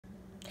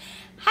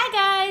Hi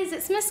guys,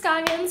 it's Miss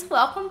Scoggins.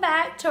 Welcome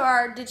back to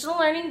our Digital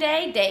Learning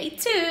Day, Day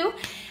 2.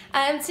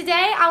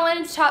 Today I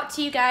wanted to talk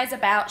to you guys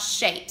about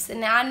shapes.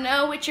 And now I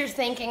know what you're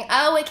thinking,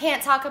 oh, we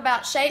can't talk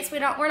about shapes. We're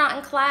not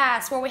in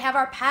class where we have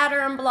our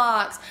pattern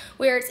blocks,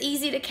 where it's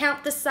easy to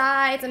count the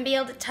sides and be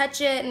able to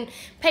touch it, and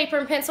paper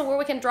and pencil where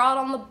we can draw it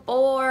on the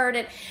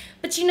board.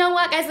 But you know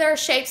what, guys, there are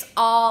shapes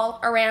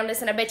all around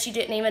us, and I bet you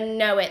didn't even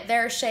know it.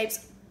 There are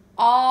shapes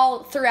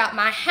all throughout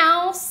my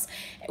house,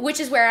 which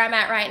is where I'm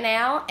at right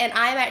now, and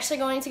I'm actually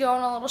going to go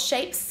on a little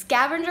shape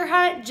scavenger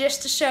hunt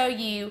just to show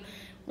you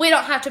we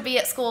don't have to be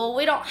at school.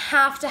 We don't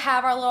have to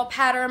have our little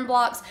pattern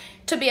blocks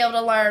to be able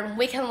to learn.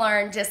 We can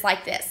learn just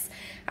like this.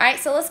 All right,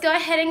 so let's go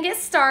ahead and get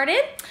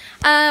started.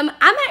 I'm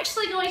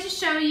actually going to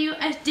show you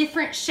a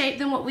different shape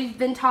than what we've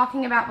been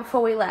talking about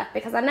before we left,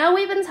 because I know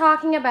we've been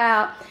talking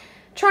about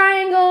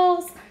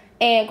triangles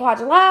and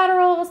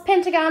quadrilaterals,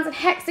 pentagons and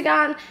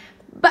hexagon,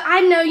 but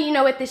I know you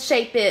know what this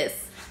shape is.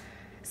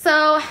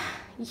 So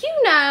you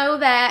know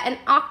that an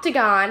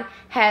octagon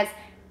has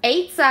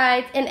 8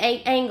 sides and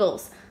 8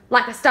 angles,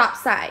 like a stop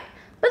sign.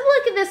 But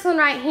look at this one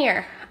right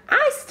here.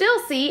 I still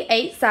see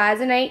 8 sides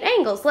and 8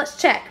 angles.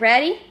 Let's check.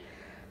 Ready?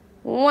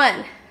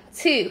 1,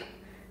 2,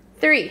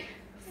 3,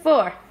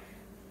 4,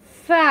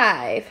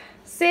 5,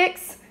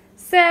 6,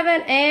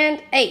 7,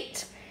 and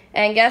 8.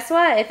 And guess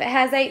what? If it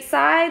has 8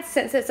 sides,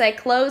 since it's a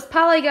closed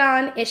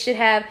polygon, it should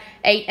have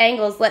 8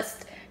 angles.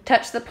 Let's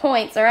touch the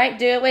points, all right?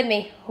 Do it with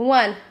me.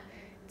 1,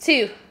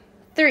 2,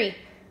 3,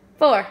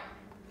 4,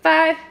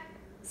 5,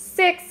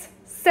 6,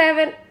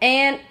 7,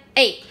 and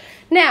 8.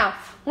 Now,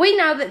 we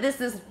know that this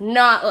does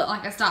not look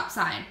like a stop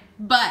sign,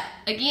 but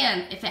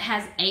again, if it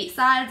has 8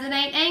 sides and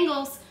 8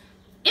 angles,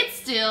 it's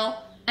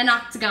still an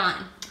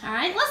octagon. All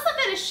right, let's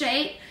look at a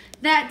shape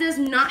that does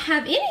not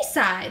have any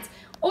sides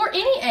or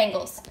any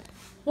angles.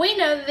 We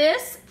know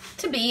this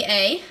to be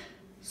a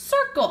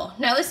circle.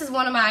 Now, this is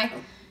one of my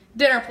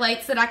dinner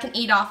plates that I can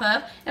eat off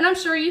of, and I'm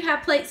sure you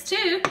have plates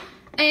too.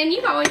 And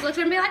you've always looked at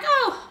it and be like,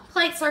 oh,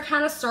 plates are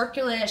kind of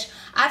circular-ish.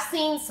 I've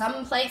seen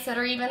some plates that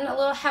are even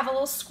have a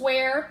little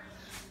square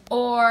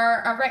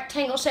or a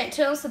rectangle shape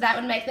to them, so that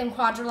would make them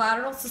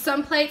quadrilateral. So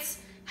some plates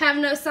have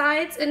no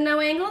sides and no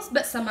angles,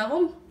 but some of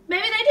them,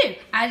 maybe they do.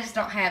 I just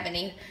don't have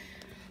any.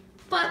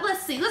 But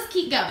let's see, let's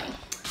keep going.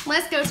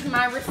 Let's go to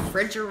my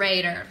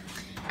refrigerator.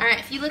 All right,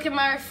 if you look at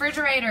my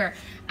refrigerator,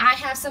 I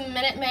have some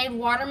Minute Maid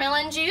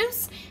watermelon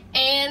juice.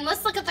 And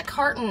let's look at the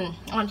carton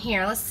on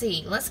here. Let's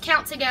see. Let's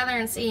count together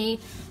and see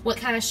what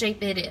kind of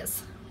shape it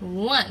is.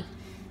 1,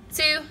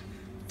 2,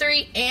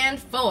 3, and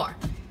 4.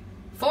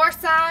 4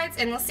 sides,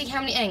 and let's see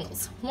how many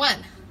angles. 1,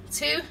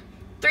 2,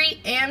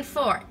 3, and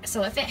 4.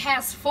 So if it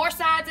has 4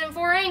 sides and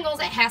 4 angles,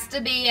 it has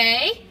to be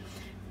a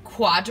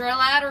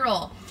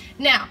quadrilateral.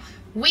 Now,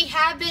 we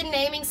have been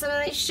naming some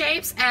of these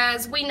shapes,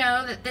 as we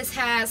know that this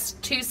has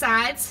 2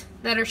 sides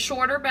that are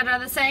shorter but are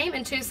the same,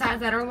 and 2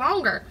 sides that are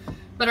longer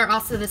but are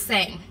also the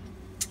same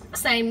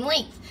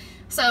length.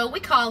 So we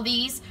call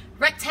these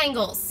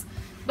rectangles.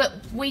 But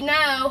we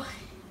know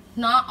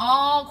not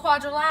all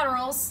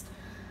quadrilaterals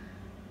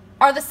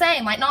are the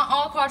same. Like, not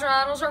all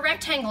quadrilaterals are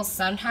rectangles.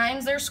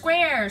 Sometimes they're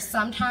squares,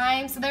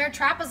 sometimes they're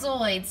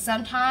trapezoids,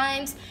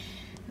 sometimes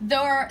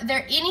they're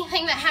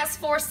anything that has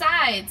 4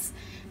 sides.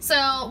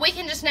 So we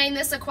can just name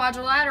this a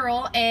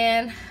quadrilateral,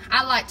 and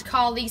I like to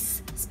call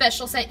these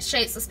special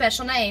shapes with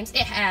special names.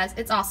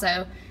 It's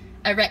also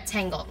a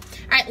rectangle. All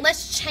right,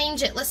 let's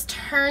change it. Let's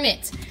turn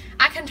it.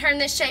 I can turn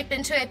this shape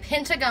into a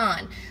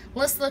pentagon.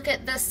 Let's look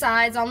at the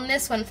sides on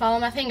this one. Follow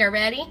my finger.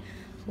 Ready?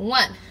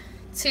 1,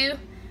 2,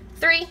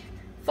 3,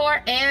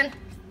 4, and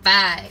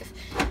 5.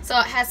 So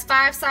it has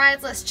 5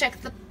 sides. Let's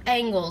check the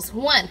angles.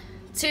 1,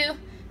 2,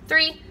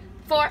 3,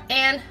 4,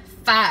 and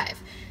 5.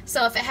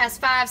 So if it has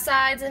 5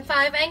 sides and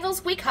 5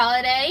 angles, we call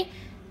it a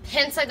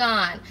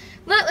pentagon.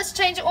 Let's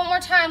change it one more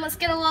time. Let's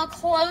get a little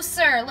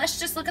closer. Let's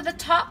just look at the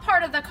top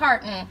part of the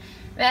carton.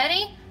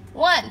 Ready?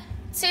 1,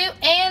 2,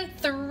 and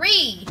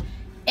 3.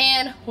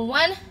 And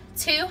 1,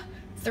 2,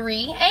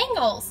 3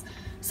 angles.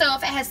 So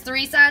if it has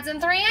 3 sides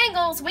and 3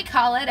 angles, we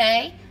call it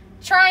a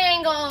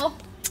triangle.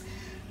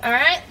 All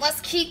right, let's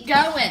keep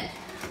going.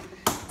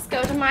 Let's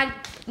go to my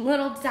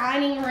little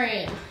dining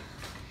room.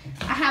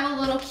 I have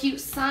a little cute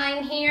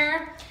sign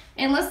here,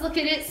 and let's look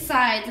at its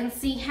sides and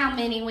see how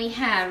many we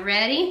have.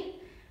 Ready?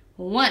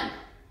 1,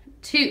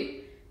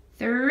 2,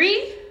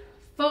 3,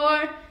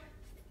 4,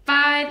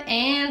 5,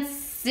 and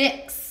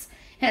 6.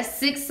 It has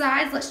 6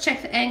 sides. Let's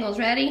check the angles.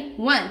 Ready?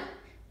 1,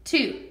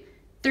 2,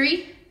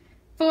 3,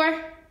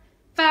 4,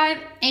 5,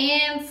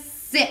 and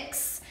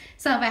 6.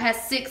 So if it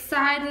has 6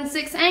 sides and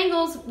 6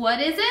 angles, what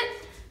is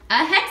it?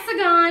 A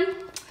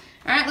hexagon.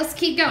 All right, let's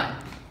keep going.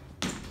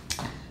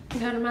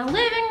 Go to my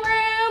living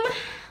room.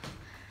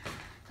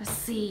 Let's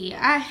see.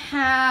 I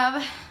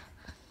have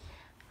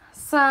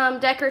some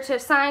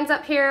decorative signs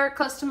up here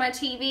close to my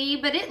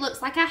TV, but it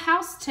looks like a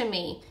house to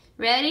me.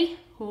 Ready?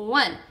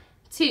 1,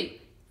 2,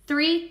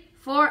 3,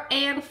 4,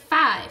 and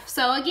 5.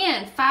 So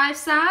again, 5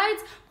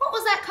 sides. What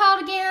was that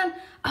called again?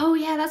 Oh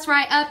yeah, that's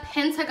right, a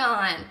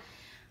pentagon.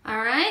 All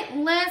right,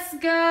 let's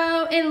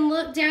go and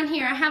look down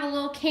here. I have a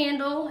little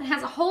candle. It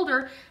has a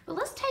holder, but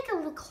let's take a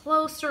little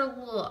closer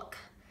look.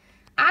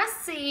 I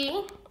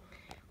see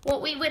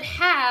what we would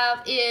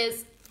have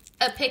is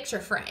a picture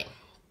frame.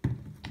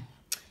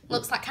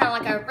 Looks like kind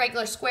of like a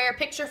regular square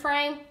picture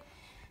frame.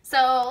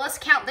 So let's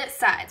count this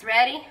sides.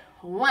 Ready?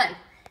 1,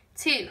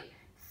 2,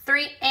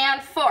 3,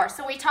 and 4.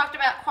 So we talked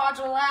about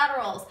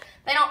quadrilaterals.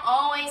 They don't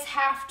always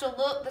have to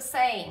look the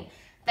same.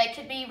 They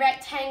could be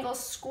rectangles,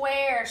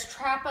 squares,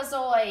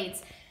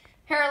 trapezoids,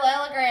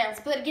 parallelograms.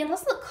 But again,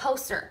 let's look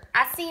closer.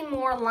 I see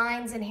more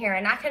lines in here,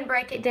 and I can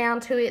break it down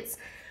to its,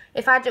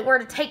 if I were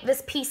to take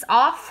this piece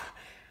off,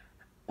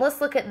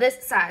 let's look at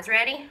this size.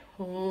 Ready?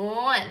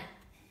 1,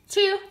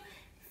 2,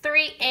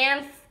 3,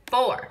 and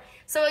 4.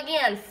 So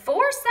again,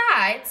 4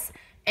 sides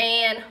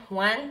and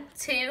 1,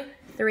 2,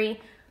 3,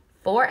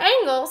 4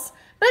 angles,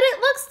 but it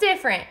looks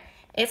different.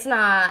 It's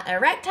not a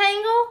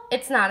rectangle,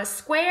 it's not a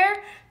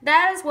square.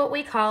 That is what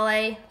we call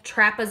a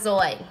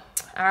trapezoid.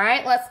 All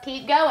right, let's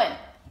keep going.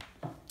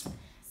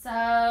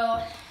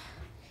 So,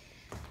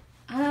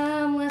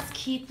 let's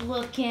keep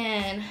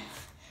looking.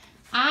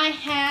 I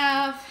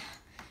have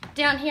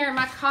down here at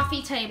my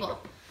coffee table,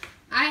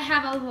 I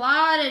have a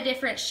lot of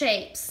different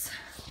shapes.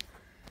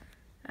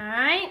 All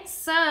right,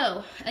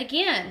 so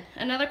again,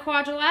 another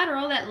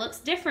quadrilateral that looks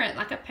different,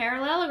 like a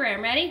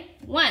parallelogram. Ready?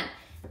 1,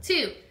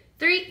 2,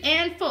 3,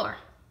 and 4.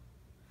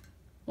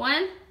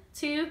 1,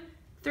 2,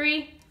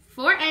 3,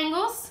 4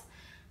 angles.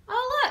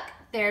 Oh, look,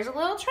 there's a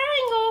little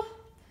triangle.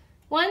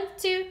 1,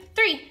 2,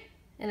 3,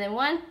 and then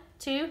 1,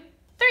 2,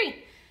 3.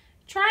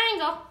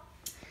 Triangle.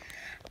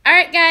 All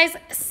right, guys,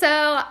 so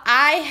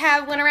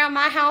I went around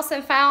my house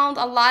and found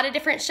a lot of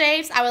different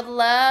shapes. I would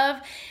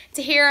love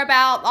to hear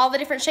about all the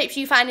different shapes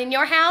you find in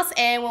your house,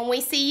 and when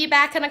we see you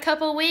back in a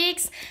couple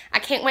weeks, I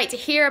can't wait to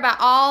hear about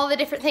all the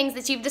different things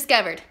that you've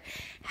discovered.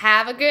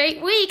 Have a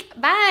great week.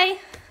 Bye.